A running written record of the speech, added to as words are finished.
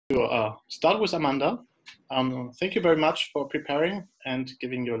start with Amanda. Thank you very much for preparing and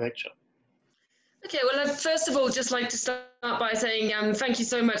giving your lecture. Okay, well, I'd first of all just like to start by saying thank you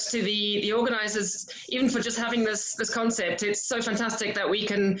so much to the organisers, even for just having this concept. It's so fantastic that we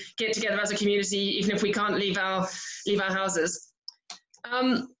can get together as a community, even if we can't leave our houses.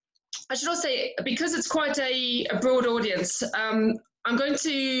 I should also say, because it's quite a broad audience, I'm going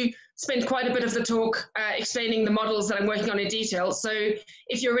to spend quite a bit of the talk explaining the models that I'm working on in detail. So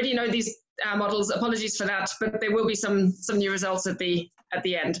if you already know these models, apologies for that, but there will be some new results at the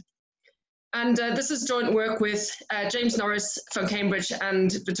end. And this is joint work with James Norris from Cambridge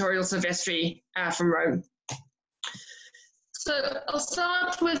and Vittorio Silvestri from Rome. So I'll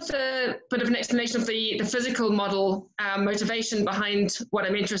start with a bit of an explanation of the physical model motivation behind what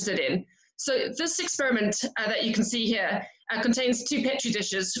I'm interested in. So this experiment that you can see here contains two petri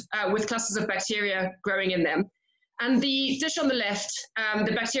dishes with clusters of bacteria growing in them. And the dish on the left,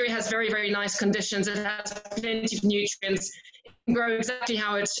 the bacteria has very, very nice conditions. It has plenty of nutrients. It can grow exactly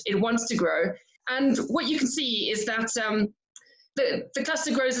how it wants to grow. And what you can see is that the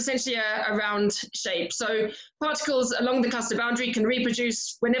cluster grows essentially a round shape. So particles along the cluster boundary can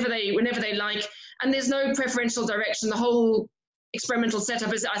reproduce whenever they like, and there's no preferential direction. The whole experimental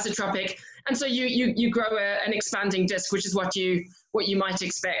setup is isotropic, and so you grow an expanding disk, which is what you might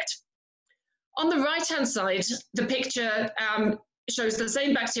expect. On the right-hand side, the picture shows the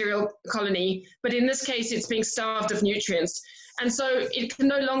same bacterial colony, but in this case, it's being starved of nutrients. And so it can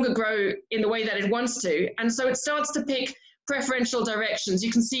no longer grow in the way that it wants to. And so it starts to pick preferential directions.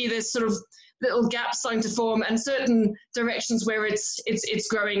 You can see there's sort of little gaps starting to form and certain directions where it's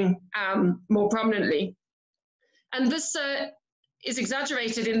growing more prominently. And this is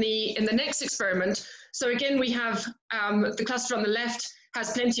exaggerated in the next experiment. So again, we have the cluster on the left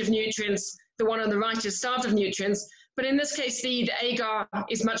has plenty of nutrients. The one on the right is starved of nutrients. But in this case, the agar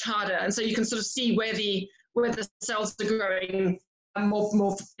is much harder. And so you can sort of see where the cells are growing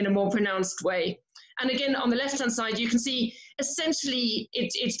more in a more pronounced way. And again, on the left-hand side, you can see essentially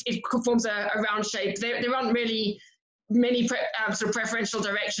it forms a round shape. There aren't really many sort of preferential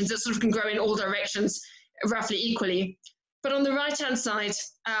directions. It sort of can grow in all directions roughly equally. But on the right-hand side,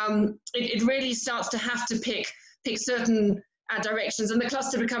 it really starts to have to pick certain directions, and the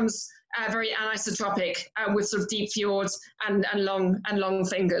cluster becomes very anisotropic with sort of deep fjords and long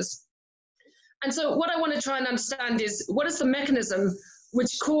fingers. And so what I want to try and understand is, what is the mechanism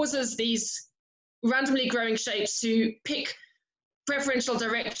which causes these randomly growing shapes to pick preferential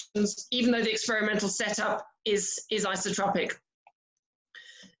directions, even though the experimental setup is isotropic?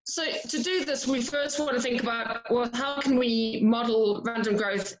 So to do this, we first want to think about, well, how can we model random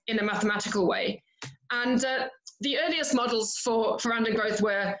growth in a mathematical way? And the earliest models for random growth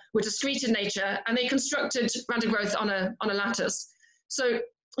were discrete in nature, and they constructed random growth on a lattice. So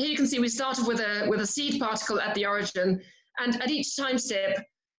here you can see we started with a seed particle at the origin, and at each time step,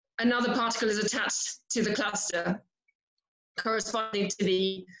 another particle is attached to the cluster, corresponding to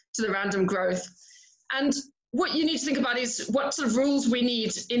the random growth. And what you need to think about is what sort of rules we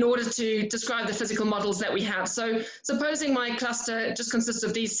need in order to describe the physical models that we have. So supposing my cluster just consists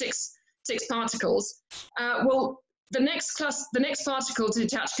of these six particles, well, the next particle to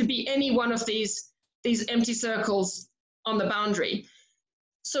attach could be any one of these empty circles on the boundary.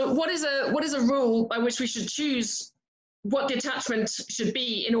 So what is a rule by which we should choose what the attachment should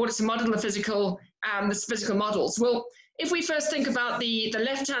be in order to model the physical models? Well, if we first think about the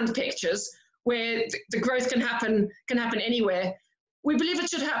left-hand pictures, where the growth can happen anywhere, we believe it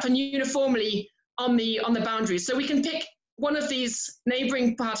should happen uniformly on the boundary. So we can pick one of these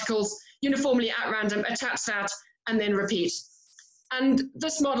neighboring particles uniformly at random, attach that, and then repeat. And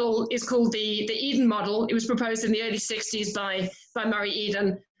this model is called the Eden model. It was proposed in the early 60s by Murray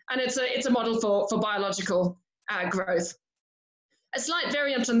Eden, and it's a model for biological growth. A slight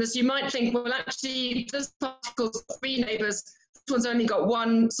variant on this, you might think, well, actually, this particle's got 3 neighbors. This one's only got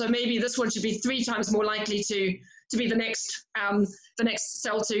 1, so maybe this one should be 3 times more likely to be the next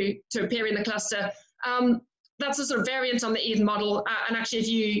cell to appear in the cluster. That's a sort of variant on the Eden model, and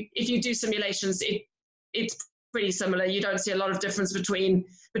actually, if you do simulations, it's pretty similar. You don't see a lot of difference between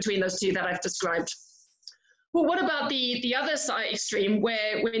those two that I've described. Well, what about the other side extreme,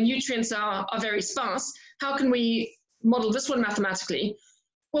 where nutrients are very sparse? How can we model this one mathematically?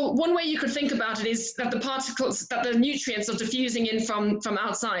 Well, one way you could think about it is that the nutrients are diffusing in from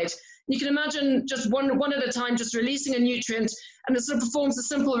outside. You can imagine just one at a time, just releasing a nutrient, and it sort of performs a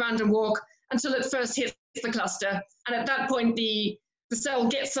simple random walk until it first hits the cluster. And at that point, the cell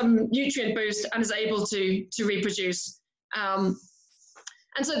gets some nutrient boost and is able to reproduce. And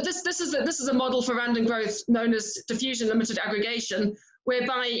so this is a model for random growth known as diffusion limited aggregation,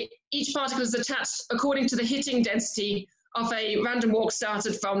 whereby each particle is attached according to the hitting density of a random walk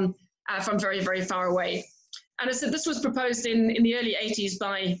started from very, very far away. And I said this was proposed in the early 80s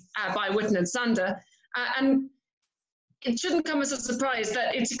by Witten and Sander. And it shouldn't come as a surprise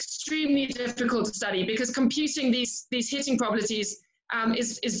that it's extremely difficult to study, because computing these hitting probabilities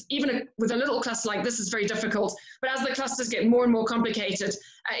is even with a little cluster like this is very difficult. But as the clusters get more and more complicated,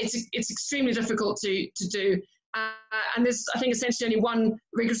 it's extremely difficult to do. And there's, I think, essentially only one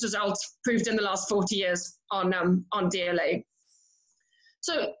rigorous result proved in the last 40 years on DLA.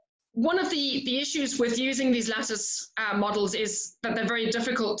 So one of the issues with using these lattice models is that they're very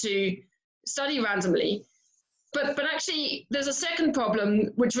difficult to study randomly. But actually, there's a second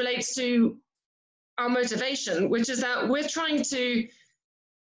problem which relates to our motivation, which is that we're trying to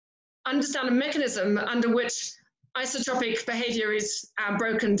understand a mechanism under which isotropic behavior is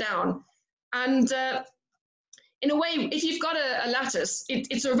broken down. And in a way, if you've got a lattice,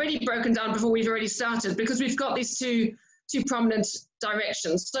 it's already broken down before we've already started, because we've got these two prominent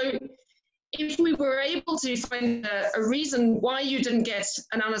directions. So if we were able to find a reason why you didn't get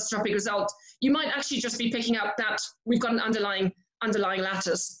an anisotropic result, you might actually just be picking up that we've got an underlying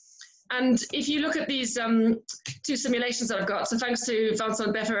lattice. And if you look at these two simulations that I've got, so thanks to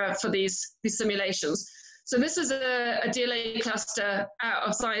Vincent Beffera for these simulations. So this is a DLA cluster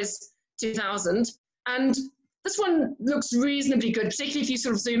of size 2000, and this one looks reasonably good, particularly if you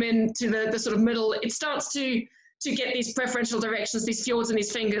sort of zoom in to the sort of middle. It starts to get these preferential directions, these fjords and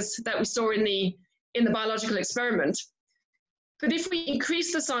these fingers that we saw in the biological experiment. But if we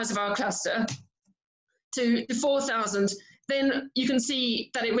increase the size of our cluster to 4,000, then you can see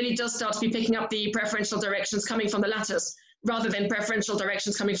that it really does start to be picking up the preferential directions coming from the lattice, rather than preferential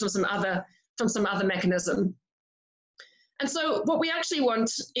directions coming from some other mechanism. And so what we actually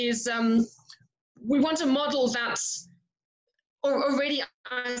want is we want a model that's already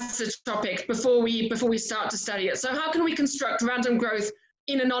isotropic before we start to study it. So how can we construct random growth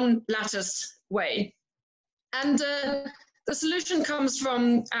in a non-lattice way? And the solution comes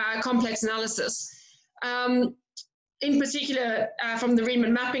from complex analysis, in particular from the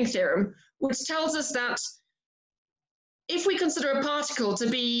Riemann mapping theorem, which tells us that if we consider a particle to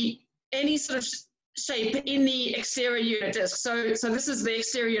be any sort of shape in the exterior unit disk, so this is the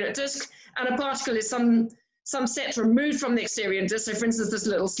exterior unit disk, and a particle is some set removed from the exterior unit disk, so for instance this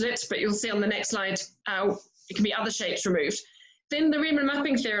little slit, but you'll see on the next slide it can be other shapes removed, then the Riemann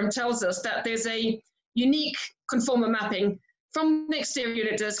mapping theorem tells us that there's a unique conformal mapping from the exterior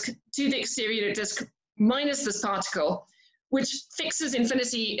unit disk to the exterior unit disk minus this particle, which fixes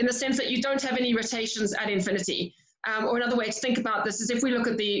infinity in the sense that you don't have any rotations at infinity. Or another way to think about this is if we look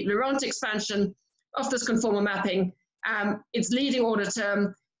at the Laurent expansion of this conformal mapping, its leading order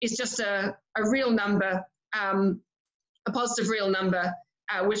term is just a real number, a positive real number,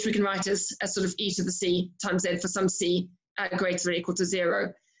 which we can write as sort of e to the c times z for some c greater than or equal to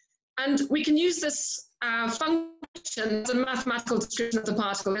 0. And we can use this function as a mathematical description of the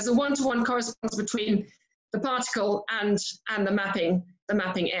particle. There's a one-to-one correspondence between the particle and the mapping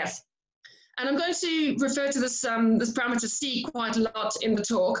f. And I'm going to refer to this parameter c quite a lot in the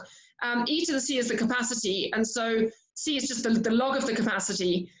talk. E to the c is the capacity, and so c is just the log of the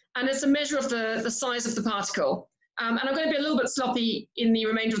capacity, and it's a measure of the size of the particle. And I'm going to be a little bit sloppy in the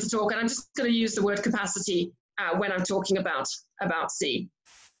remainder of the talk, and I'm just going to use the word capacity when I'm talking about c.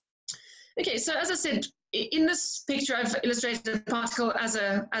 Okay, so as I said, in this picture I've illustrated a particle as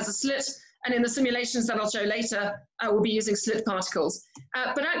a slit, and in the simulations that I'll show later, we'll be using slit particles.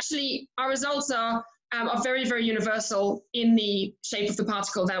 But actually, our results are very, very universal in the shape of the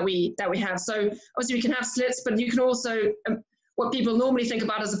particle that we have. So obviously we can have slits, but you can also, what people normally think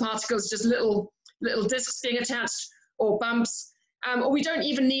about as a particle is just little disks being attached, or bumps, or we don't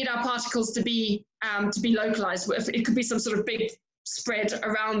even need our particles to be localized. It could be some sort of big spread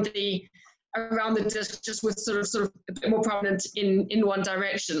around the disk, just with sort of a bit more prominent in one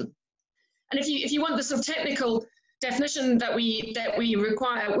direction. And if you want the sort of technical definition that we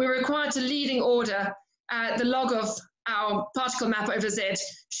require, we're required to leading order the log of our particle map over Z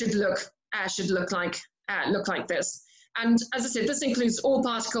should look like this. And as I said, this includes all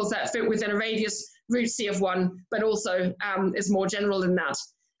particles that fit within a radius root c of 1, but also is more general than that.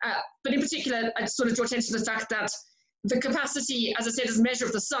 But in particular, I sort of draw attention to the fact that the capacity, as I said, is a measure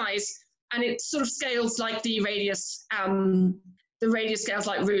of the size, and it sort of scales like the radius. The radius scales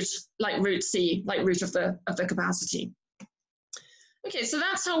like root c, like root of the capacity. Okay, so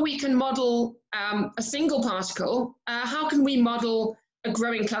that's how we can model a single particle. How can we model a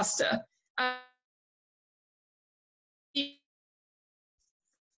growing cluster?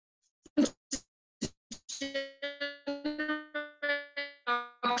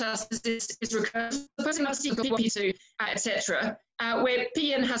 clusters is recursive, supposing that's equal to P2, etc., where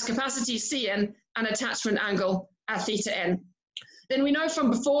Pn has capacity Cn and attachment angle theta n. Then we know from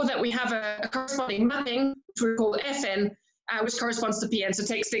before that we have a corresponding mapping, which we call Fn, which corresponds to Pn. So it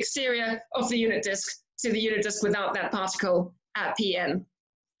takes the exterior of the unit disk to the unit disk without that particle at Pn.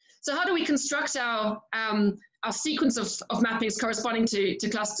 So how do we construct our sequence of mappings corresponding to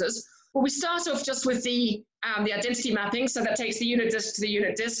clusters? Well, we start off just with the identity mapping, so that takes the unit disk to the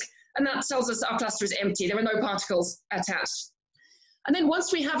unit disk, and that tells us our cluster is empty. There are no particles attached. And then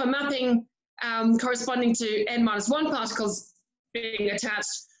once we have a mapping corresponding to n-1 particles being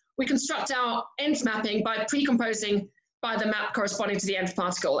attached, we construct our nth mapping by precomposing by the map corresponding to the nth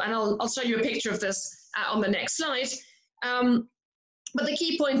particle. And I'll show you a picture of this on the next slide. But the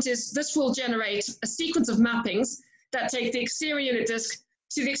key point is this will generate a sequence of mappings that take the exterior unit disk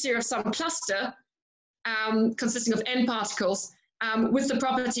to the exterior of some cluster consisting of n particles with the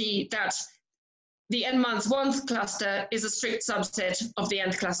property that the n-1 cluster is a strict subset of the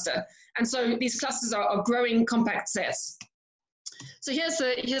nth cluster. And so these clusters are growing compact sets. So here's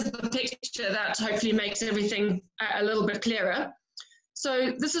the picture that hopefully makes everything a little bit clearer.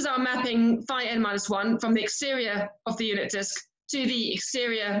 So this is our mapping phi n-1 from the exterior of the unit disk to the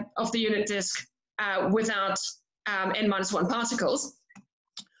exterior of the unit disk without n-1 particles.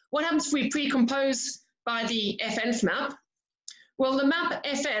 What happens if we precompose by the fnth map? Well, the map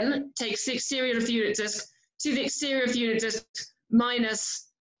fn takes the exterior of the unit disk to the exterior of the unit disk minus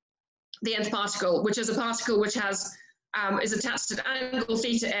the nth particle, which is a particle which has is attached at angle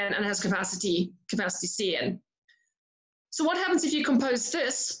theta n and has capacity Cn. So what happens if you compose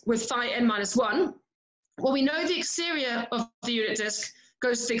this with phi n-1? Well, we know the exterior of the unit disk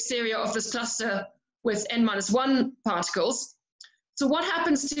goes to the exterior of this cluster with n-1 particles. So what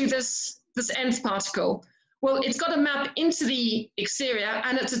happens to this nth particle? Well, it's got a map into the exterior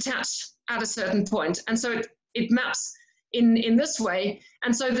and it's attached at a certain point. And so it maps in this way.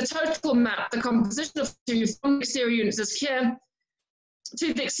 And so the total map, the composition of two from the exterior unit disk here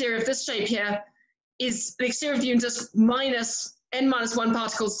to the exterior of this shape here is the exterior of the unit disk minus n-1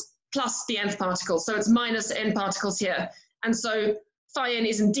 particles plus the nth particle. So it's minus n particles here. And so phi n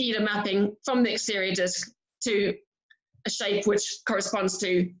is indeed a mapping from the exterior disk to a shape which corresponds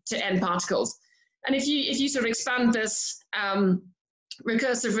to n particles. And if you sort of expand this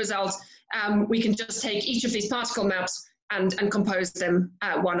recursive result, we can just take each of these particle maps and compose them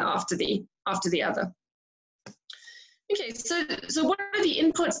one after the other. Okay, so what are the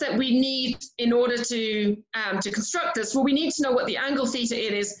inputs that we need in order to construct this? Well, we need to know what the angle theta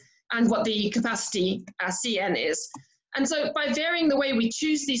n is and what the capacity Cn is. And so by varying the way we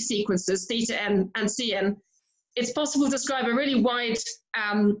choose these sequences, theta n and Cn, it's possible to describe a really wide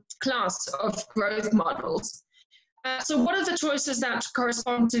class of growth models. So what are the choices that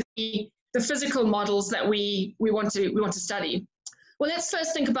correspond to the physical models that we want to study? Well, let's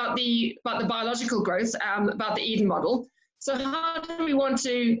first think about the biological growth, about the Eden model. So how do we want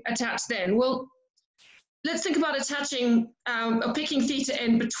to attach then? Well, let's think about attaching or picking theta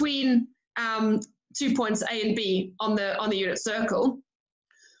n between 2 points A and B on the unit circle.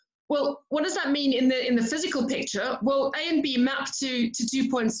 Well, what does that mean in the physical picture? Well, A and B map to 2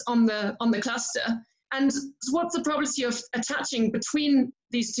 points on the cluster. And what's the probability of attaching between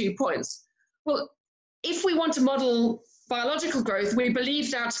these 2 points? Well, if we want to model biological growth, we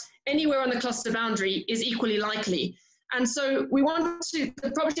believe that anywhere on the cluster boundary is equally likely. And so we want the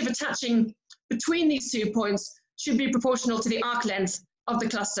probability of attaching between these 2 points should be proportional to the arc length of the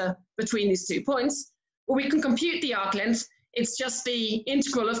cluster between these 2 points. Well, we can compute the arc length. It's just the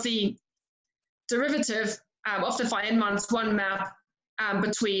integral of the derivative of the phi n-1 map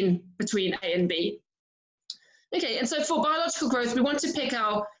between A and B. Okay, and so for biological growth, we want to pick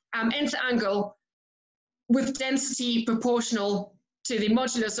our nth angle with density proportional to the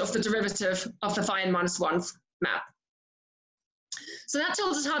modulus of the derivative of the phi n-1 map. So that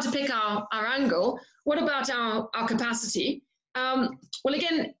tells us how to pick our angle. What about our capacity? Well,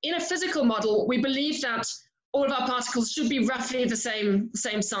 again, in a physical model, we believe that all of our particles should be roughly the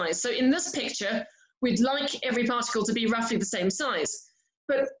same size. So in this picture, we'd like every particle to be roughly the same size.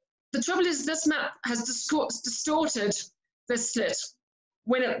 But the trouble is this map has distorted this slit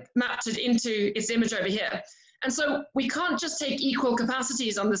when it mapped it into its image over here. And so we can't just take equal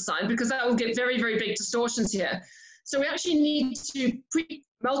capacities on this side because that will get very, very big distortions here. So we actually need to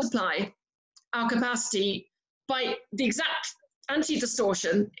multiply our capacity by the exact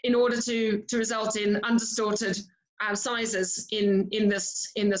anti-distortion in order to result in undistorted sizes in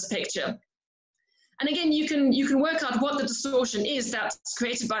this picture. And again, you can work out what the distortion is that's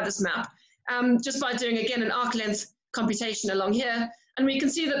created by this map just by doing, again, an arc length computation along here. And we can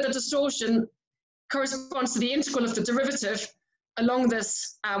see that the distortion corresponds to the integral of the derivative along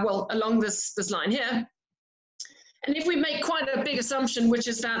this, along this line here. And if we make quite a big assumption, which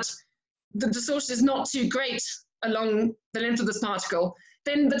is that the distortion is not too great along the length of this particle,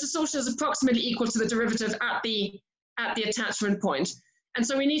 then the distortion is approximately equal to the derivative at the attachment point. And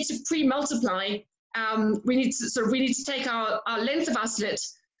so we need to pre-multiply. We need to take our length of our slit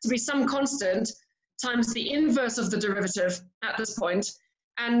to be some constant times the inverse of the derivative at this point.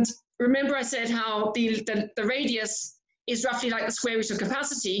 And remember I said how the radius is roughly like the square root of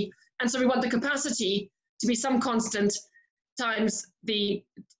capacity. And so we want the capacity to be some constant times the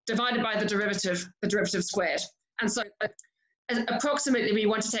divided by the derivative squared. And so approximately we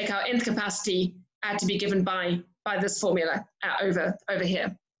want to take our nth capacity to be given by this formula over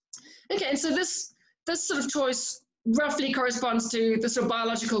here. Okay, and so this sort of choice roughly corresponds to the sort of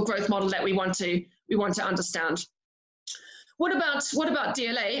biological growth model that we want to understand. What about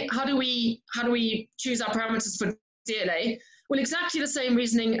DLA? How do we choose our parameters for DLA? Well, exactly the same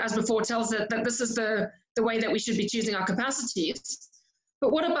reasoning as before tells us that this is the way that we should be choosing our capacities.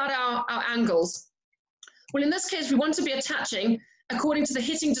 But what about our angles? Well, in this case, we want to be attaching according to the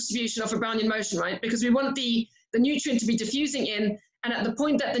hitting distribution of a Brownian motion, right? Because we want the nutrient to be diffusing in, and at the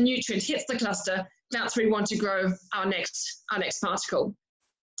point that the nutrient hits the cluster, that's where we want to grow our next particle.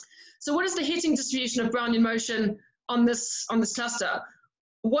 So what is the hitting distribution of Brownian motion on this cluster?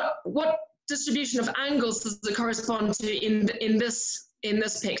 What distribution of angles does it correspond to in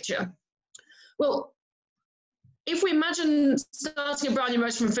this picture? Well, if we imagine starting a Brownian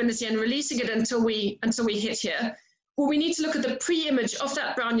motion from infinity and releasing it until we hit here, well, we need to look at the pre-image of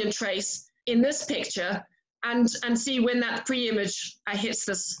that Brownian trace in this picture and see when that pre-image hits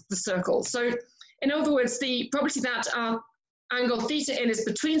the circle. So in other words, the probability that our angle theta n is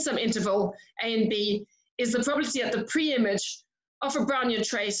between some interval a and b is the probability that the pre-image of a Brownian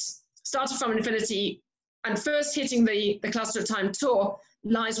trace started from infinity and first hitting the cluster at time tau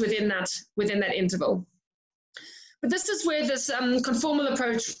lies within that interval. But this is where this conformal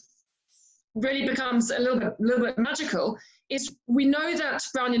approach really becomes a little bit magical. Is we know that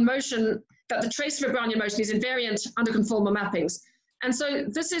Brownian motion, that the trace of a Brownian motion is invariant under conformal mappings. And so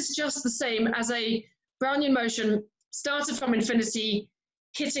this is just the same as a Brownian motion started from infinity,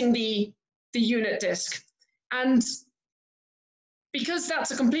 hitting the unit disk. And because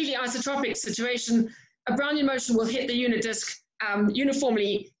that's a completely isotropic situation, a Brownian motion will hit the unit disk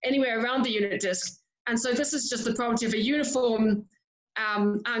uniformly anywhere around the unit disk. And so this is just the property of a uniform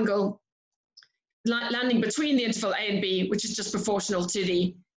angle landing between the interval a and b, which is just proportional to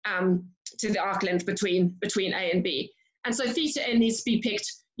the arc length between a and b. And so theta n needs to be picked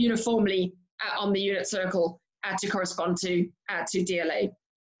uniformly on the unit circle to correspond to DLA.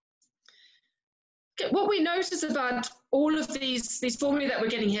 Okay, what we notice about all of these formulae that we're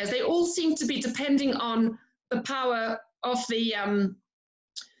getting here is they all seem to be depending on the power of the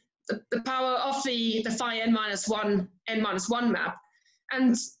power of the phi n minus one map.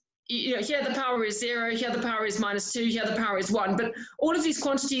 And you know, here the power is 0, here the power is -2, here the power is 1. But all of these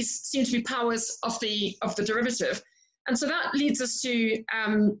quantities seem to be powers of the derivative. And so that leads us to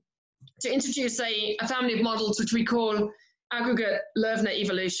introduce a family of models which we call aggregate Loevner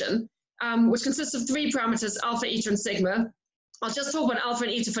evolution, which consists of 3 parameters, alpha, eta, and sigma. I'll just talk about alpha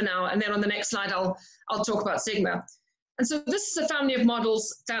and eta for now, and then on the next slide I'll talk about sigma. And so this is a family of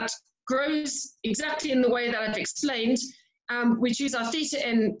models that grows exactly in the way that I've explained. We choose our theta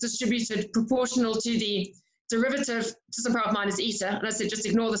n distributed proportional to the derivative to some power of minus eta, and I said just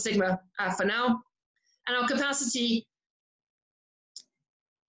ignore the sigma for now. And our capacity,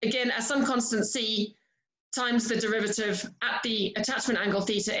 again, as some constant c times the derivative at the attachment angle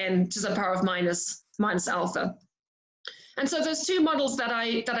theta n to the power of minus alpha. And so those 2 models that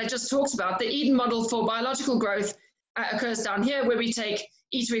I just talked about, the Eden model for biological growth occurs down here, where we take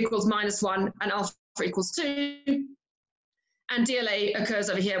eta equals -1 and alpha equals 2. And DLA occurs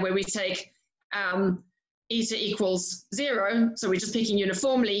over here, where we take eta equals 0. So we're just picking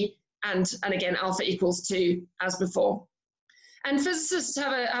uniformly, and again, alpha equals 2 as before. And physicists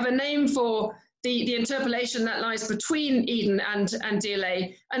have a name for the interpolation that lies between Eden and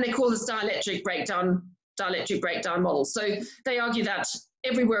DLA, and they call this dielectric breakdown model. So they argue that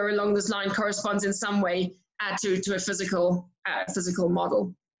everywhere along this line corresponds in some way to a physical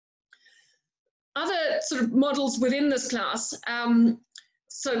model. Other sort of models within this class,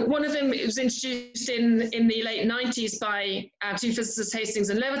 so one of them was introduced in the late 90s by 2 physicists, Hastings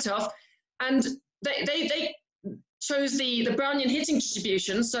and Levertov, and they chose the Brownian hitting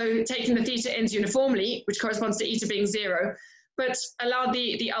distribution, so taking the theta n's uniformly, which corresponds to eta being 0, but allow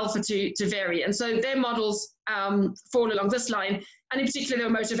the alpha to vary. And so their models fall along this line, and in particular, they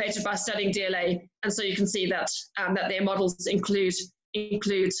were motivated by studying DLA. And so you can see that, that their models include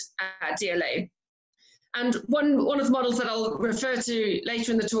DLA. And one of the models that I'll refer to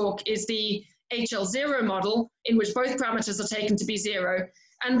later in the talk is the HL0 model, in which both parameters are taken to be 0.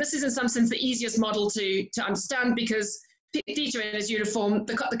 And this is in some sense the easiest model to understand, because theta n is uniform,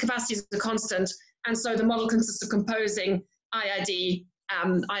 the capacities are constant, and so the model consists of composing IID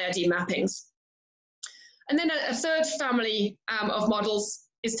mappings. And then a third family of models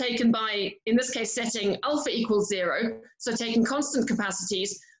is taken by, in this case, setting alpha equals 0, so taking constant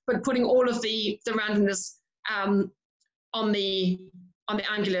capacities, but putting all of the randomness on the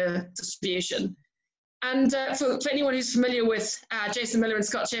angular distribution. And for anyone who's familiar with Jason Miller and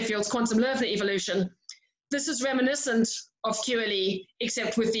Scott Sheffield's quantum Loeffler evolution, this is reminiscent of QLE,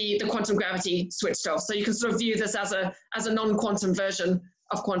 except with the quantum gravity switched off. So you can sort of view this as a non-quantum version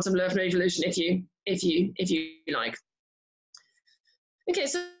of quantum Loeffler evolution, if you like. Okay,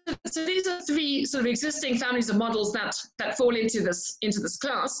 so these are three sort of existing families of models that fall into this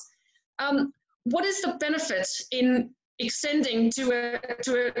class. What is the benefit in extending to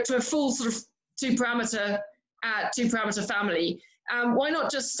a full sort of two parameter family? Why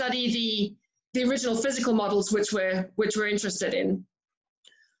not just study the original physical models which we're interested in?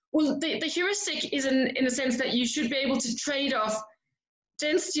 Well, the heuristic is in a sense that you should be able to trade off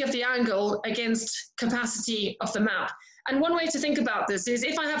density of the angle against capacity of the map. And one way to think about this is,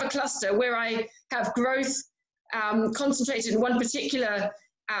 if I have a cluster where I have growth concentrated in one particular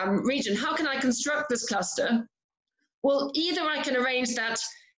region, how can I construct this cluster? Well, either I can arrange that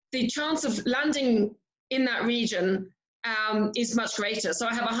the chance of landing in that region is much greater, so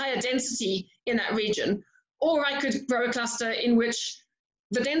I have a higher density in that region, or I could grow a cluster in which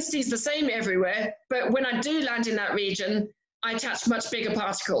the density is the same everywhere, but when I do land in that region, I attach much bigger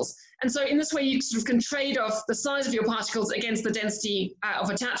particles. And so in this way, you sort of can trade off the size of your particles against the density of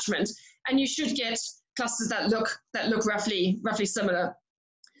attachment, and you should get clusters that look roughly similar.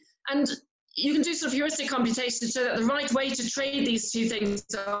 And you can do sort of heuristic computation to show that the right way to trade these two things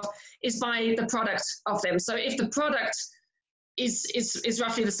off is by the product of them. So if the product is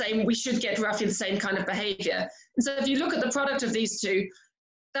roughly the same, we should get roughly the same kind of behavior. And so if you look at the product of these two,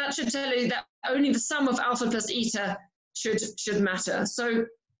 that should tell you that only the sum of alpha plus eta should matter. So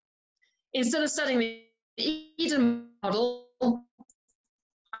instead of studying the Eden model,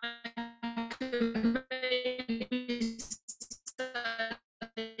 I could maybe study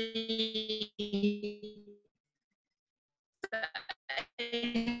the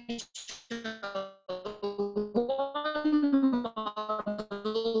HL1 model.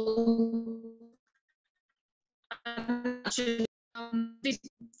 And these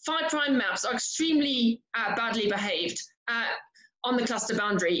 5' maps are extremely badly behaved on the cluster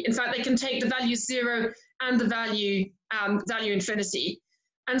boundary. In fact, they can take the value 0 and the value infinity.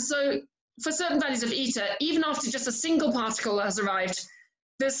 And so for certain values of eta, even after just a single particle has arrived,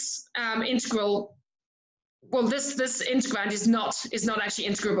 this integral, well, this integrand is not actually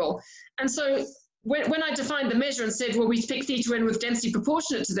integrable. And so when I defined the measure and said, well, we pick theta n with density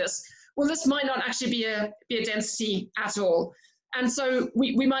proportionate to this, well, this might not actually be a density at all. And so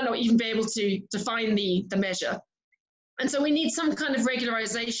we might not even be able to define the measure. And so we need some kind of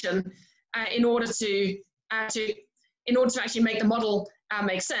regularization in order to actually make the model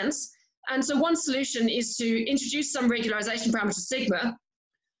make sense. And so one solution is to introduce some regularization parameter sigma,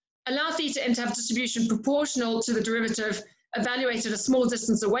 allow theta n to have distribution proportional to the derivative evaluated a small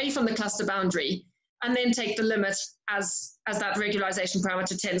distance away from the cluster boundary, and then take the limit as that regularization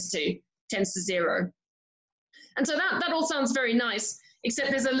parameter tends to 0. And so that all sounds very nice, except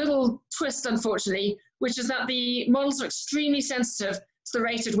there's a little twist, unfortunately, which is that the models are extremely sensitive to the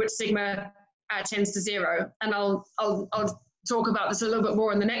rate at which sigma tends to 0. And I'll talk about this a little bit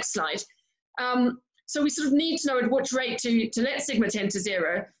more on the next slide. So we sort of need to know at which rate to let sigma tend to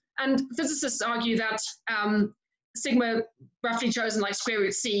 0. And physicists argue that sigma, roughly chosen like square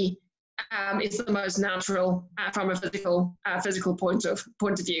root c, is the most natural from a physical point of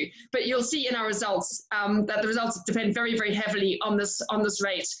view. But you'll see in our results that the results depend very, very heavily on this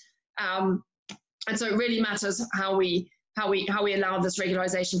rate, and so it really matters how we allow this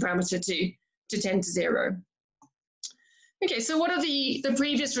regularization parameter to tend to 0. Okay, so what are the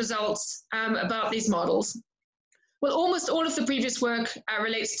previous results about these models? Well, almost all of the previous work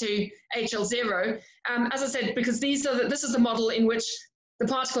relates to HL0. As I said, because this is the model in which the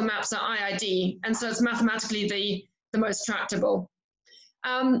particle maps are IID, and so it's mathematically the most tractable.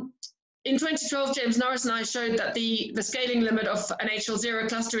 In 2012, James Norris and I showed that the scaling limit of an HL0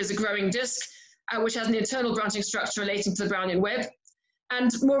 cluster is a growing disk, which has an internal branching structure relating to the Brownian web. And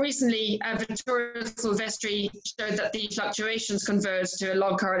more recently, Vittorio Silvestri showed that the fluctuations converge to a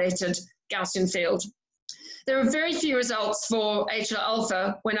log-correlated Gaussian field. There are very few results for HL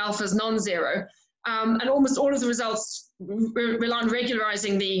alpha when alpha is non-zero, and almost all of the results rely on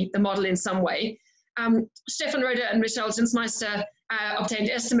regularizing the model in some way. Stefan Roeder and Michel Zinsmeister obtained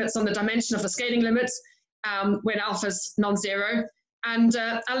estimates on the dimension of the scaling limits when alpha is non-zero. And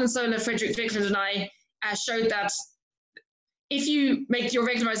Alan Soler, Frederick Wickland, and I showed that if you make your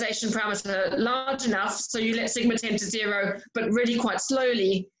regularization parameter large enough, so you let sigma tend to zero, but really quite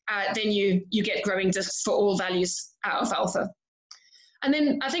slowly, then you get growing disks for all values of alpha. And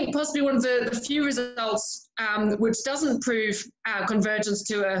then I think possibly one of the few results which doesn't prove convergence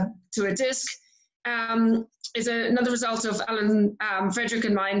to a disk is another result of Alan, Frederick,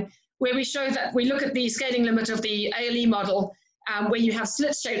 and mine, where we show that we look at the scaling limit of the ALE model, where you have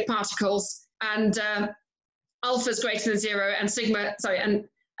slit-shaped particles, and alpha is greater than 0, and sigma, sorry, and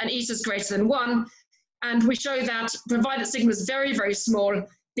eta is greater than 1. And we show that provided sigma is very, very small,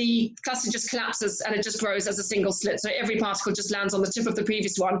 the cluster just collapses and it just grows as a single slit. So every particle just lands on the tip of the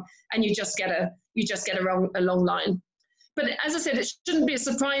previous one, and you just get a long line. But as I said, it shouldn't be a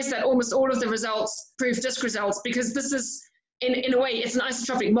surprise that almost all of the results prove disk results, because this is, in a way, it's an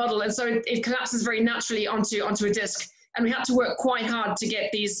isotropic model, and so it collapses very naturally onto a disk. And we had to work quite hard to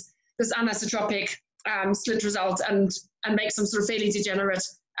get this anisotropic slit result and make some sort of fairly degenerate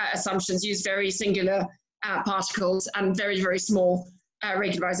assumptions, use very singular particles and very, very small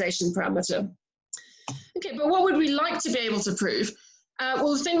regularization parameter. Okay, but what would we like to be able to prove?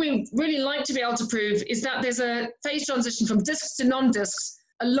 Well, the thing we really like to be able to prove is that there's a phase transition from disks to non-disks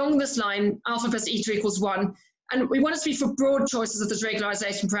along this line, alpha plus eta equals 1. And we want it to be for broad choices of this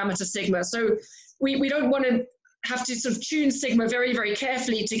regularization parameter sigma. So we don't want to have to sort of tune sigma very, very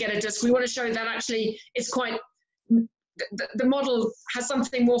carefully to get a disk. We want to show that actually it's quite, the model has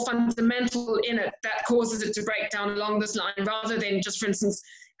something more fundamental in it that causes it to break down along this line, rather than just, for instance,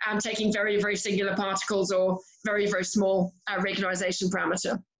 taking very, very singular particles or very, very small regularization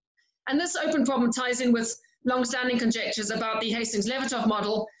parameter. And this open problem ties in with long-standing conjectures about the Hastings-Levertov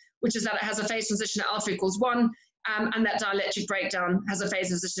model, which is that it has a phase transition at alpha equals 1, and that dielectric breakdown has a phase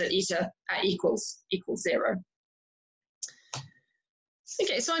transition at eta equals 0.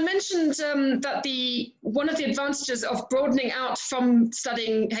 Okay, so I mentioned that one of the advantages of broadening out from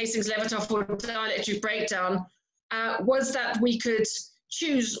studying Hastings-Levertov or dielectric breakdown was that we could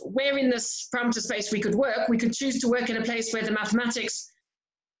choose where in this parameter space we could work. We could choose to work in a place where the mathematics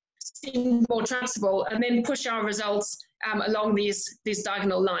seemed more tractable, and then push our results along these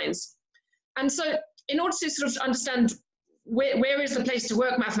diagonal lines. And so in order to sort of understand where is the place to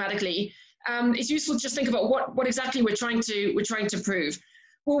work mathematically, it's useful to just think about what exactly we're trying to prove.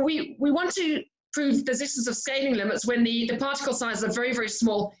 Well, we want to prove the existence of scaling limits when the particle sizes are very, very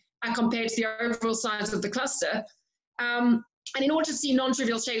small compared to the overall size of the cluster. And in order to see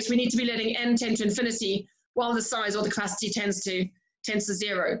non-trivial shapes, we need to be letting n tend to infinity while the size or the capacity tends to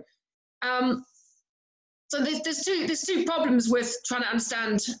 0. So there's two problems with trying to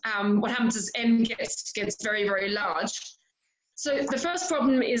understand what happens as n gets very, very large. So the first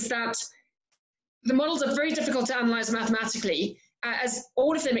problem is that the models are very difficult to analyze mathematically, as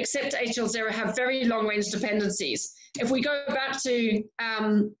all of them except HL0 have very long-range dependencies. If we go back to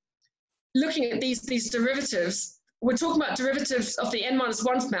looking at these derivatives, we're talking about derivatives of the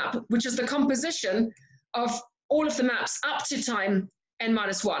n-1 map, which is the composition of all of the maps up to time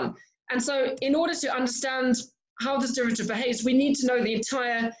n-1. And so in order to understand how this derivative behaves, we need to know the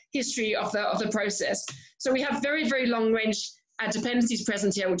entire history of the process. So we have very, very long-range dependencies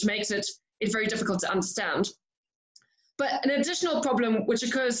present here, which makes it very difficult to understand. But an additional problem which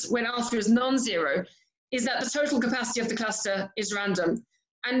occurs when alpha is non-zero is that the total capacity of the cluster is random.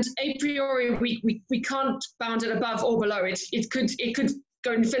 And a priori, we can't bound it above or below it. It could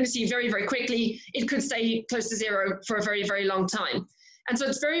go infinity very, very quickly. It could stay close to 0 for a very, very long time. And so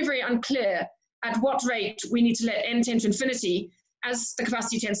it's very, very unclear at what rate we need to let n tend to infinity as the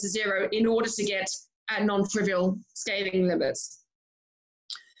capacity tends to 0 in order to get non-trivial scaling limits.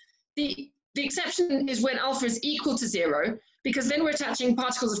 The exception is when alpha is equal to 0, because then we're attaching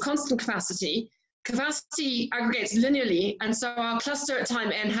particles of constant capacity. Capacity aggregates linearly, and so our cluster at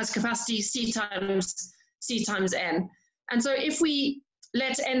time n has capacity c times n. And so if we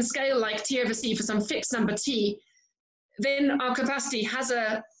let n scale like t over c for some fixed number t, then our capacity has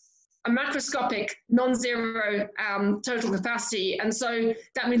a macroscopic non-zero total capacity, and so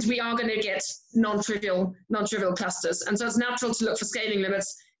that means we are going to get non-trivial clusters. And so it's natural to look for scaling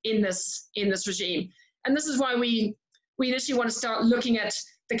limits in this regime. And this is why we initially want to start looking at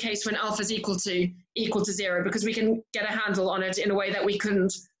the case when alpha is equal to 0, because we can get a handle on it in a way that we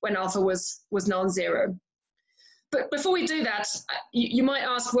couldn't when alpha was non-zero. But before we do that, you might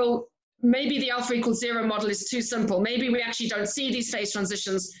ask, well, maybe the alpha equals 0 model is too simple. Maybe we actually don't see these phase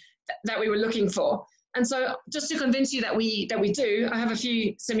transitions that we were looking for. And so just to convince you that we do, I have a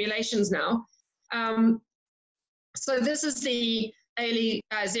few simulations now. So this is the ALE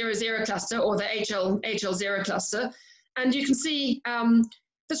 00 cluster, or the HL0 cluster. And you can see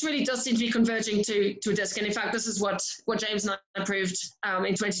this really does seem to be converging to a disk. And in fact, this is what James and I proved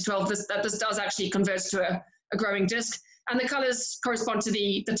in 2012, that this does actually converge to a growing disk. And the colors correspond to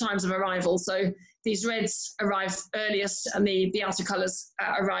the times of arrival. So these reds arrived earliest, and the outer colors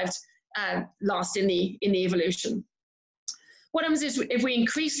arrived last in the evolution. What happens is if we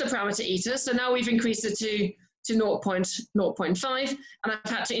increase the parameter eta, so now we've increased it to 0.05, and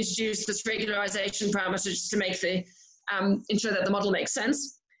I've had to introduce this regularization parameter just to make the ensure that the model makes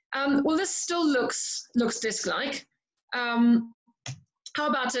sense. Well, this still looks disk-like. How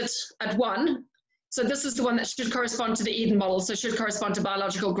about it at 1? So this is the one that should correspond to the Eden model, so should correspond to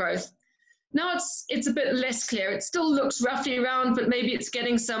biological growth. Now it's a bit less clear. It still looks roughly around, but maybe it's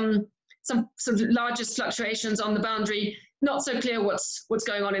getting some sort of largest fluctuations on the boundary. Not so clear what's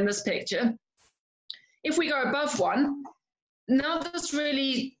going on in this picture. If we go above 1, now this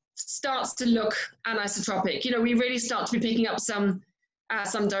really starts to look anisotropic. You know, we really start to be picking up some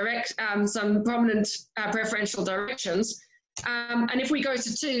prominent preferential directions. And if we go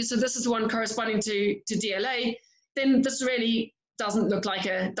to 2, so this is the one corresponding to DLA, then this really doesn't look like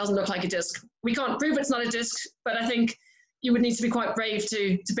a disk. We can't prove it's not a disk, but I think you would need to be quite brave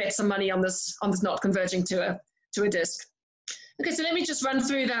to bet some money on this not converging to a disk. Okay, so let me just run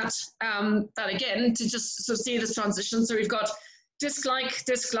through that again to just sort of see this transition. So we've got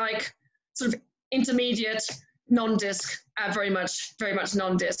disk-like, sort of intermediate, non-disk, very much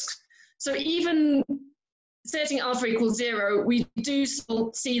non-disk. So even setting alpha equals 0, we do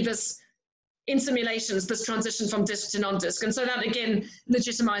still see this in simulations, this transition from disk to non-disk, and so that again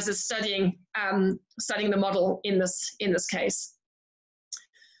legitimizes studying the model in this case.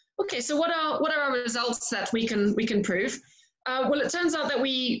 Okay, so what are our results that we can prove? Well, it turns out that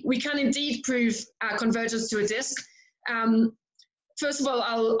we can indeed prove convergence to a disk. First of all,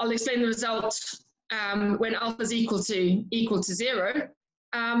 I'll explain the result when alpha is equal to 0.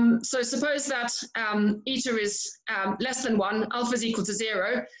 So suppose that eta is less than 1, alpha is equal to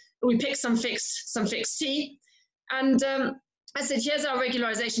 0. We pick some fixed t, and I said here's our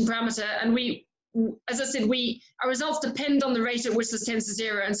regularization parameter, and as I said, our results depend on the rate at which this tends to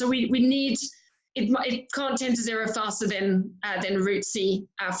 0, and so we need it can't tend to 0 faster than root c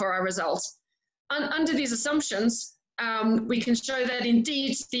for our result. Under these assumptions, we can show that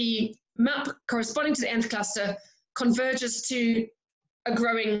indeed the map corresponding to the nth cluster converges to a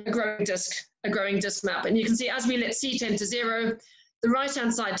growing disk map. And you can see as we let c tend to 0, the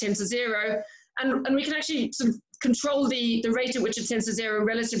right-hand side tends to 0, and we can actually sort of control the rate at which it tends to 0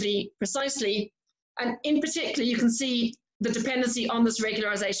 relatively precisely. And in particular, you can see the dependency on this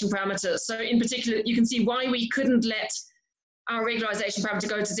regularization parameter. So in particular, you can see why we couldn't let our regularization parameter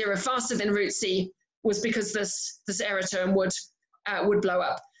go to 0 faster than root c was because this error term would blow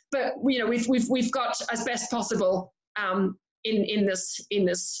up. But you know, we've got as best possible in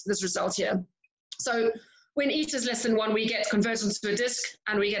this result here. So when eta is less than 1, we get convergence to a disk,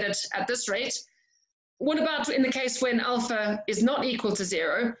 and we get it at this rate. What about in the case when alpha is not equal to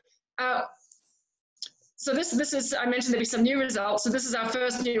 0? So this is, I mentioned there'd be some new results. So this is our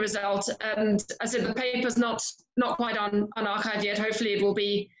first new result, and I said the paper's not quite on archive yet. Hopefully it will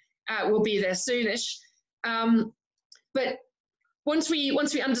be there soonish. But once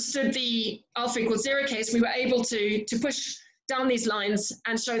we understood the alpha equals 0 case, we were able to push down these lines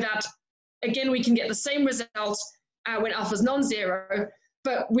and show that again we can get the same result when alpha is non-zero,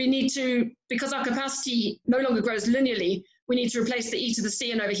 but we need to, because our capacity no longer grows linearly, we need to replace the e to the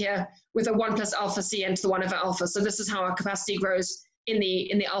cn over here with a 1 plus alpha cn to the 1 over alpha. So this is how our capacity grows in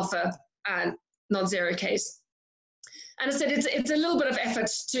the alpha non-zero case. And I said it's a little bit of effort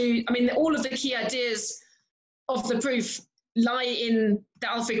to, I mean, all of the key ideas of the proof lie in the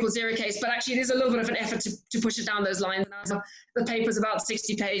alpha equals 0 case, but actually it is a little bit of an effort to push it down those lines. The paper's about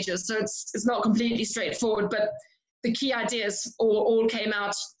 60 pages, so it's not completely straightforward, but the key ideas all came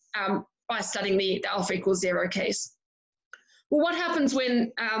out by studying the alpha equals 0 case. Well, what happens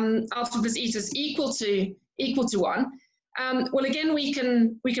when alpha plus eta is equal to 1? Well, again, we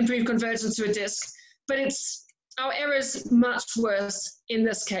can prove convergence to a disk, but our error is much worse in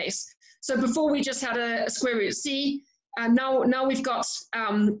this case. So before we just had a square root c, and now we've got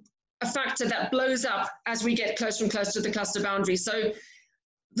a factor that blows up as we get closer and closer to the cluster boundary. So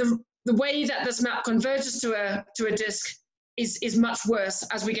the way that this map converges to a disk is much worse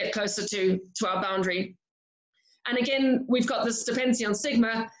as we get closer to our boundary. And again, we've got this dependency on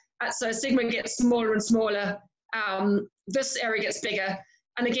sigma. So sigma gets smaller and smaller. This area gets bigger.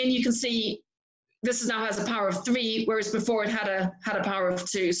 And again, you can see this now has a power of 3, whereas before it had a power of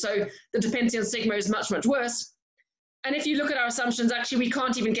 2. So the dependency on sigma is much, much worse. And if you look at our assumptions, actually, we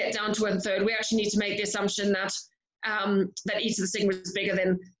can't even get down to 1/3. We actually need to make the assumption that that e to the sigma is bigger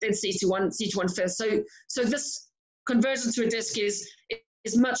than c to 1/5. So this conversion to a disk is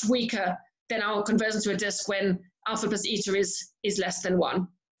much weaker than our conversion to a disk when alpha plus eta is less than 1.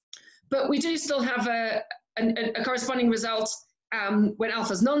 But we do still have a corresponding result when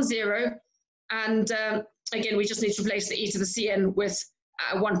alpha is non-zero. And again, we just need to replace the e to the cn with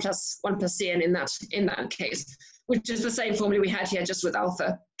 1 plus cn in that case, which is the same formula we had here, just with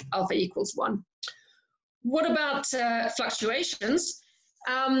alpha equals 1. What about fluctuations?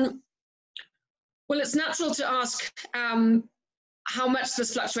 Well, it's natural to ask how much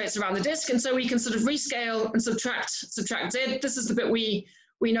this fluctuates around the disk, and so we can sort of rescale and subtract z. This is the bit we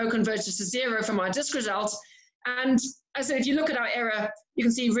know converges to 0 from our disk result. And as I said, if you look at our error, you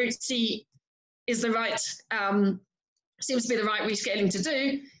can see root c is the right, seems to be the right rescaling to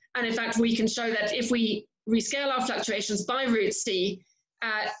do. And in fact, we can show that if we rescale our fluctuations by root c,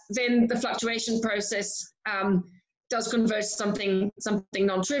 then the fluctuation process does converge to something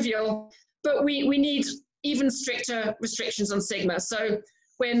non-trivial. But we need even stricter restrictions on sigma. So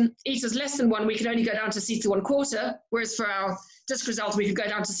when eta is less than 1, we can only go down to c to 1/4, whereas for our disk result, we could go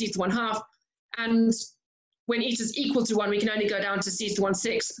down to c to 1/2. And when eta is equal to 1, we can only go down to c to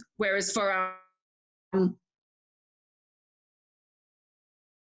 1/6, whereas for our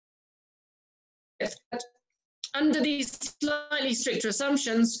under these slightly stricter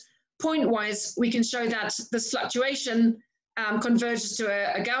assumptions, point-wise, we can show that this fluctuation converges to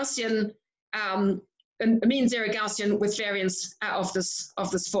a Gaussian, a mean zero Gaussian with variance of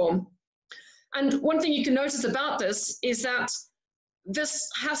this form. And one thing you can notice about this is that this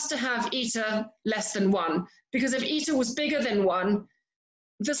has to have eta less than 1, because if eta was bigger than 1,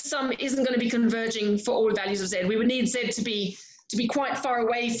 this sum isn't going to be converging for all values of z. We would need z to be quite far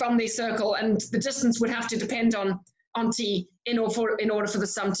away from the circle, and the distance would have to depend on t in order for the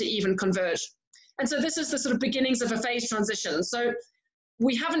sum to even converge. And so this is the sort of beginnings of a phase transition. So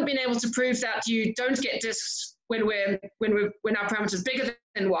we haven't been able to prove that you don't get disks when our parameter is bigger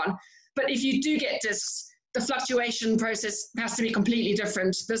than 1. But if you do get disks, the fluctuation process has to be completely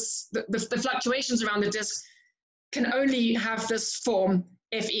different. The fluctuations around the disk can only have this form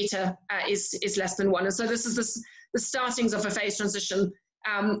if eta is less than 1. And so this is the startings of a phase transition.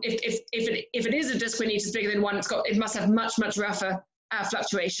 If it is a disk when eta is bigger than 1, it must have much rougher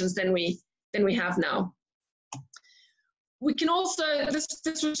fluctuations than we have now. We can also,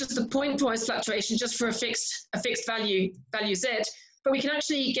 this was just a point-wise fluctuation just for a fixed value z, but we can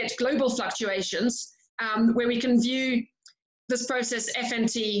actually get global fluctuations where we can view this process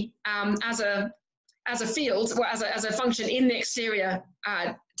fnt as a field, or as a function in the exterior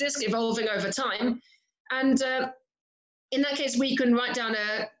disk evolving over time. And in that case, we can write down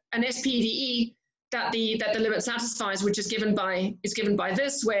an SPDE that the limit satisfies, which is given by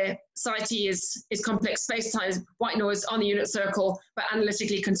this, where psi t is complex space-time white noise on the unit circle, but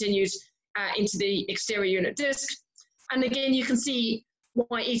analytically continued into the exterior unit disk. And again, you can see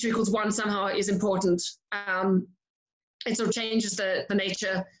why eta equals 1 somehow is important. It sort of changes the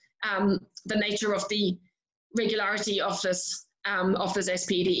nature of the regularity of this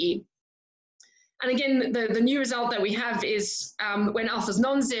SPDE. And again, the new result that we have is when alpha is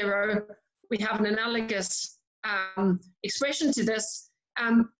non-zero, we have an analogous expression to this,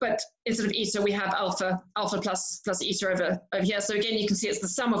 but instead of eta, we have alpha plus eta over here. So again, you can see it's the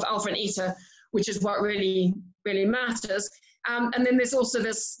sum of alpha and eta, which is what really matters. And then there's also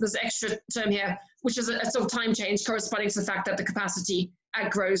this extra term here, which is a sort of time change corresponding to the fact that the capacity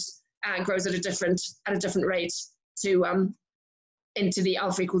grows at a different rate to into the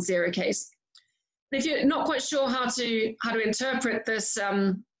alpha equals 0 case. And if you're not quite sure how to interpret this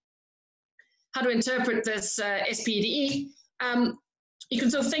SPDE, you can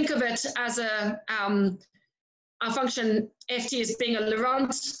sort of think of it as our function ft as being a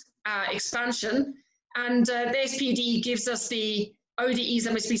Laurent expansion, and the SPDE gives us the ODEs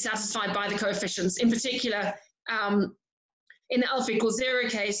that must be satisfied by the coefficients. In particular, in the alpha equals 0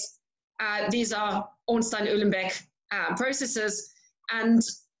 case, these are Ornstein-Uhlenbeck processes, and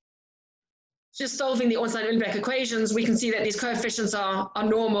just solving the Ornstein-Uhlenbeck equations, we can see that these coefficients are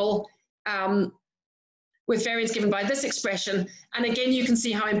normal with variance given by this expression. And again, you can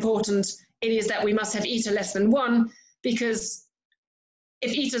see how important it is that we must have eta less than 1, because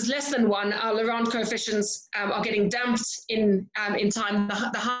if eta is less than 1, our Laurent coefficients are getting damped in time.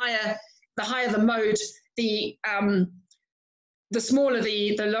 The higher the mode, the smaller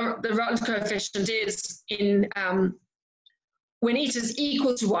the Laurent coefficient is in when eta is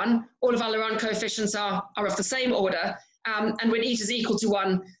equal to 1, all of our Laurent coefficients are of the same order. And when eta is equal to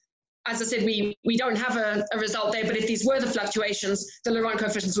 1, as I said, we don't have a result there, but if these were the fluctuations, the Laurent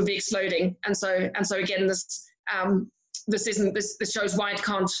coefficients would be exploding. And so again, this shows why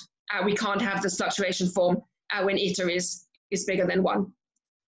we can't have this fluctuation form when eta is bigger than 1.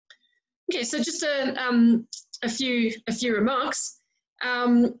 Okay, so just a few remarks.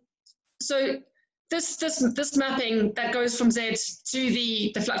 So this mapping that goes from Z to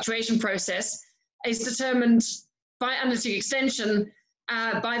the fluctuation process is determined by analytic extension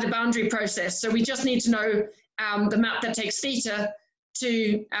by the boundary process. So we just need to know the map that takes theta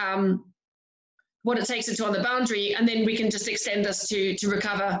to what it takes it to on the boundary, and then we can just extend this to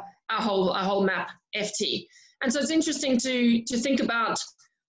recover our whole map FT. And so it's interesting to think about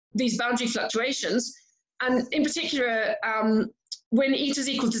these boundary fluctuations, and in particular, when eta is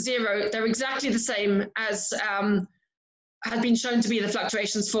equal to 0, they're exactly the same as had been shown to be the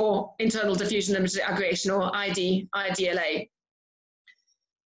fluctuations for internal diffusion limited aggregation, or IDLA.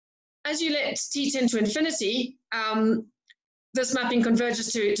 As you let t tend to infinity, this mapping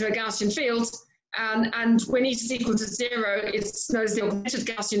converges to a Gaussian field, and when eta is equal to 0, it's known as the augmented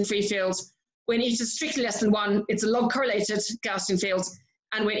Gaussian free field. When eta is strictly less than 1, it's a log correlated Gaussian field,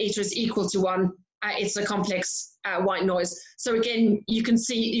 and when eta is equal to 1, it's a complex white noise. So again, you can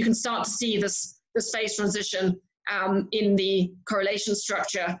start to see this phase transition in the correlation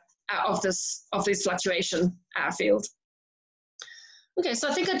structure of this fluctuation field. Okay, so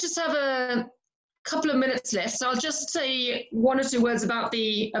I think I just have a couple of minutes left, so I'll just say 1 or 2 words about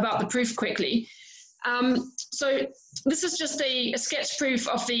the proof quickly. So this is just a sketch proof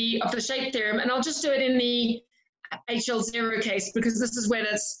of the shape theorem, and I'll just do it in the HL0 case because this is where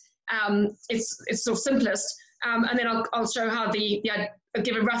it's sort of simplest, and then I'll show how I'll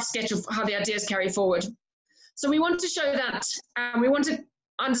give a rough sketch of how the ideas carry forward. So we want to show that we want to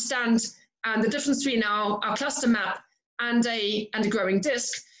understand the difference between our cluster map and a growing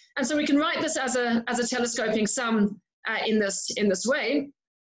disk, and so we can write this as a telescoping sum in this way.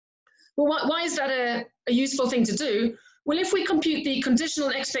 Well, why is that a useful thing to do? Well, if we compute the conditional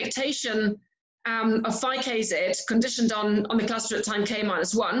expectation of phi kz conditioned on the cluster at time k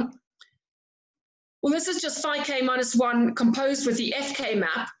minus 1, well, this is just phi k minus 1 composed with the fk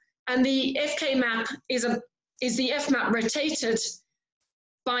map, and the fk map is the f map rotated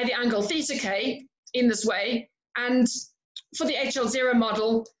by the angle theta k in this way, and for the HL0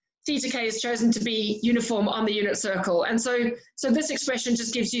 model, theta k is chosen to be uniform on the unit circle, and so this expression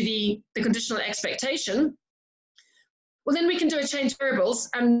just gives you the conditional expectation. Well, then we can do a change variables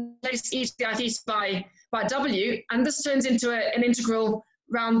and place e to the I theta by w, and this turns into an integral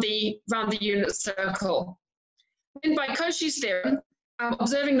round the unit circle. Then by Cauchy's theorem,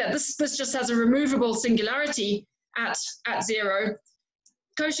 observing that this just has a removable singularity at 0,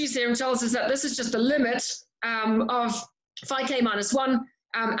 Cauchy's theorem tells us that this is just the limit of phi k minus 1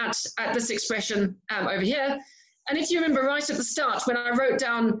 at this expression over here. And if you remember right at the start, when I wrote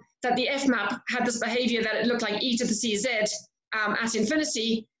down that the f map had this behavior that it looked like e to the cz at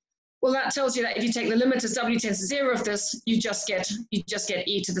infinity, well, that tells you that if you take the limit as w tends to 0 of this, you just get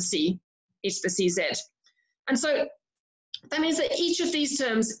e to the cz. And so that means that each of these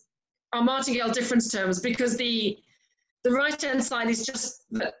terms are martingale difference terms, because the right-hand side is just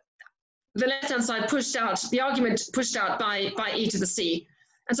the left-hand side pushed out, the argument pushed out by e to the c.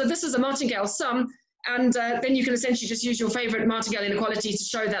 And so this is a martingale sum, and then you can essentially just use your favorite martingale inequality to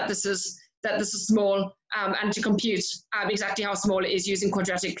show that this is small, and to compute exactly how small it is using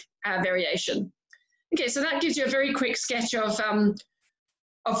quadratic variation. Okay, so that gives you a very quick sketch of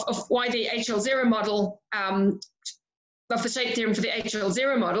why the HL0 model, of the shape theorem for the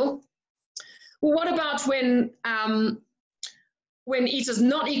HL0 model. Well, what about when eta is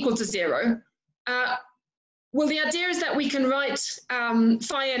not equal to 0? Well, the idea is that we can write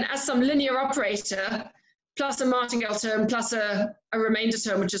phi n as some linear operator plus a martingale term plus a remainder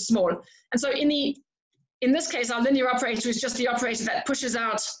term, which is small. And so in this case, our linear operator is just the operator that pushes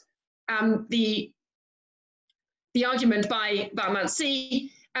out the argument by amount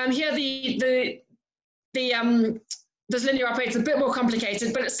c. Here this linear operator is a bit more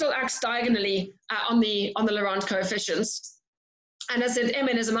complicated, but it still acts diagonally on the Laurent coefficients. And as I said,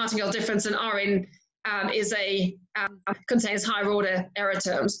 Mn is a martingale difference, and Rn contains higher order error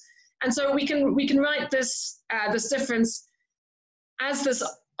terms. And so we can write this difference as this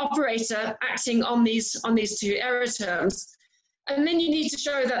operator acting on these two error terms. and then you need to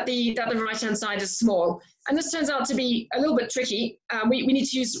show that the right-hand side is small. And this turns out to be a little bit tricky. We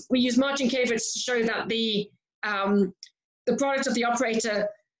use marching caveats to show that the product of the operator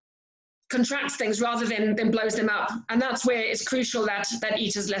contracts things rather than blows them up. And that's where it's crucial that eta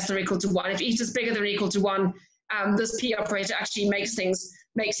is less than or equal to 1. If eta is bigger than or equal to 1, this P operator actually makes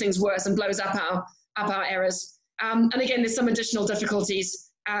things worse and blows up our errors. And again, there's some additional difficulties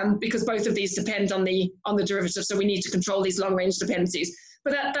because both of these depend on the derivative, so we need to control these long-range dependencies.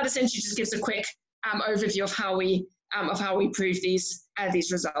 But that essentially just gives a quick overview of how we prove these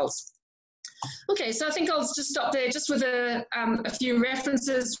results. Okay, so I think I'll just stop there, just with a few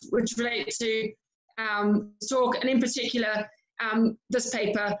references which relate to talk, and in particular, this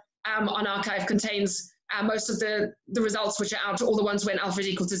paper on arXiv contains most of the results which are out, all the ones when alpha is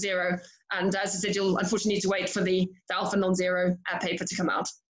equal to 0. And as I said, you'll unfortunately need to wait for the alpha non-zero paper to come out.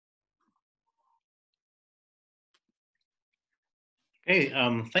 Okay,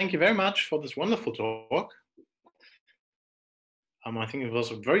 thank you very much for this wonderful talk. I think it was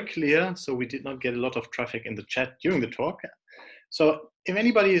very clear, so we did not get a lot of traffic in the chat during the talk. So if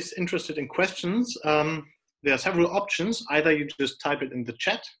anybody is interested in questions, there are several options. Either you just type it in the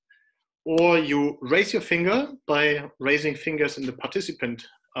chat, or you raise your finger by raising fingers in the participant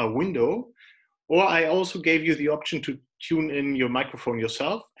window. Or I also gave you the option to tune in your microphone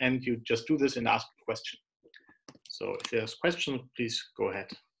yourself, and you just do this and ask a question. So if there's questions, please go ahead.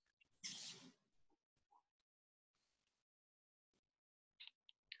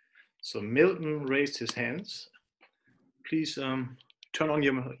 So Milton raised his hands. Please turn on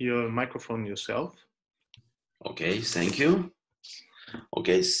your microphone yourself. Okay, thank you.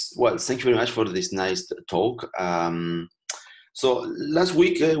 Okay, well, thank you very much for this nice talk. So last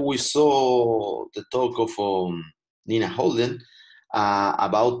week we saw the talk of Nina Holden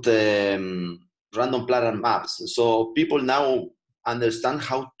about random planar maps. So people now understand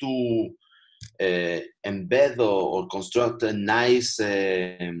how to embed or construct a nice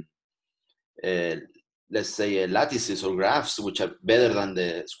let's say lattices or graphs which are better than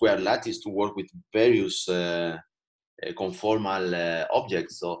the square lattice to work with various conformal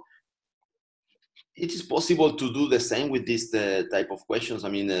objects. So it is possible to do the same with this type of questions. I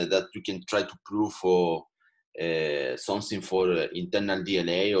mean, that you can try to prove for something for internal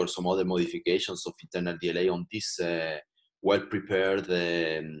DLA or some other modifications of internal DLA on this well-prepared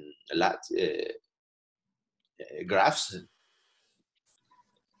graphs.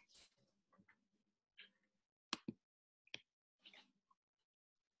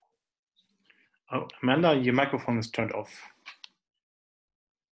 Oh, Amanda, your microphone is turned off.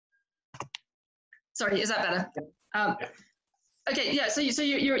 Sorry, is that better? Okay, yeah. So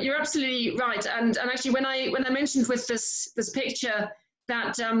you're absolutely right, and actually, when I mentioned with this picture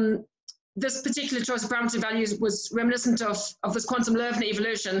that this particular choice of parameter values was reminiscent of this quantum Löwner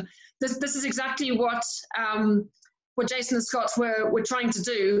evolution, this is exactly what Jason and Scott were trying to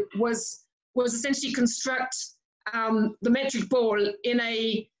do, was essentially construct the metric ball in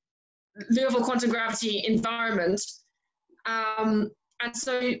a Liouville quantum gravity environment, and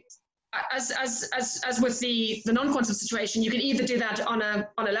so as with the non-quantum situation, you can either do that on a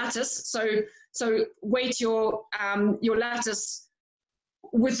lattice, so weight your lattice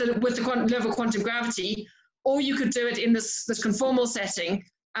with the Liouville quantum gravity, or you could do it in this conformal setting,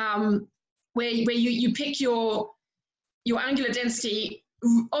 where you pick your angular density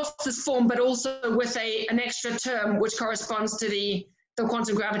of this form, but also with an extra term which corresponds to the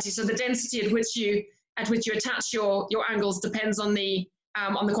quantum gravity. So the density at which you attach your angles depends on the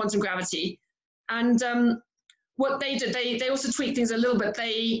quantum gravity. And what they did, they also tweaked things a little bit.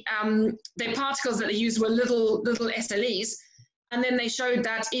 Their particles that they used were little SLEs, and then they showed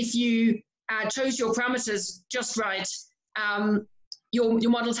that if you chose your parameters just right,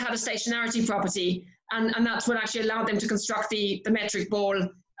 your models had a stationarity property, and that's what actually allowed them to construct the metric ball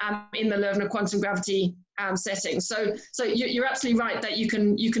in the Löwner quantum gravity setting. So you're absolutely right that you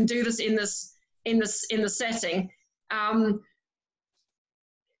can do this in this setting,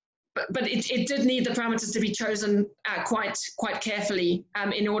 but it did need the parameters to be chosen quite carefully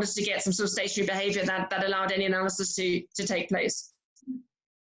in order to get some sort of stationary behavior that allowed any analysis to take place.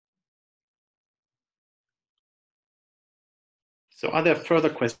 So are there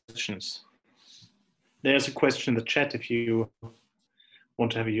further questions? There's a question in the chat if you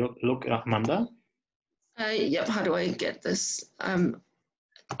want to have a look, Amanda. Yep, how do I get this?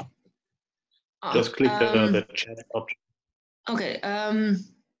 Just click the chat option. Okay.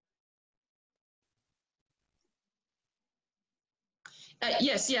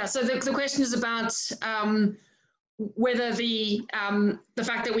 Yes, yeah. So the question is about whether the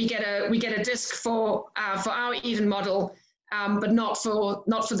fact that we get a disk for our even model but not for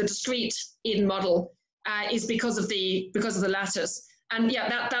the discrete Eden model, is because of the lattice. And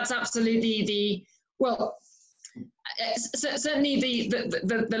yeah, that's absolutely certainly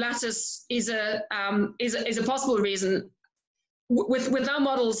the lattice is a possible reason. With our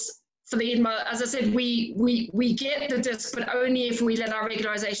models for the Eden model, as I said, we get the disk, but only if we let our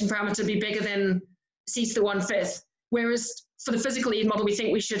regularization parameter be bigger than c to the 1/5. Whereas for the physical Eden model, we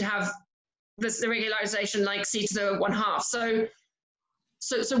think we should have the regularization like c to the 1/2.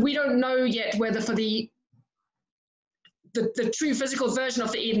 So we don't know yet whether for the true physical version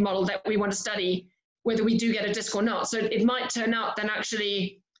of the Eden model that we want to study, whether we do get a disk or not. So it might turn out that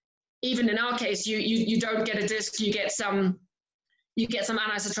actually, even in our case, you don't get a disk, you get some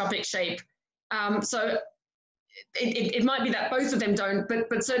anisotropic shape. So it might be that both of them don't,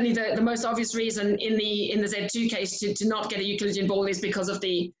 but certainly the most obvious reason in the Z2 case to not get a Euclidean ball is because of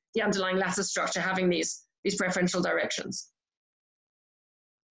the underlying lattice structure having these preferential directions.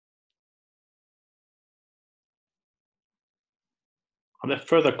 Are there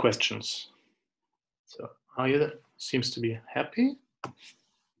further questions? So Arya seems to be happy.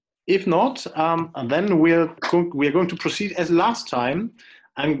 If not, then we are going to proceed as last time.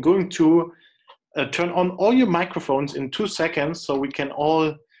 I'm going to turn on all your microphones in 2 seconds so we can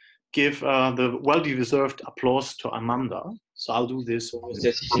all give the well-deserved applause to Amanda. So I'll do this.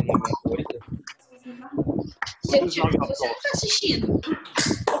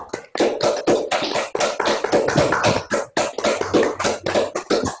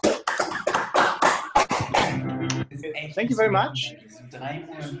 Thank you very much.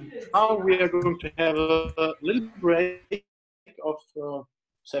 Now we are going to have a little break of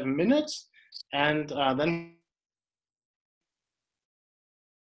 7 minutes, and then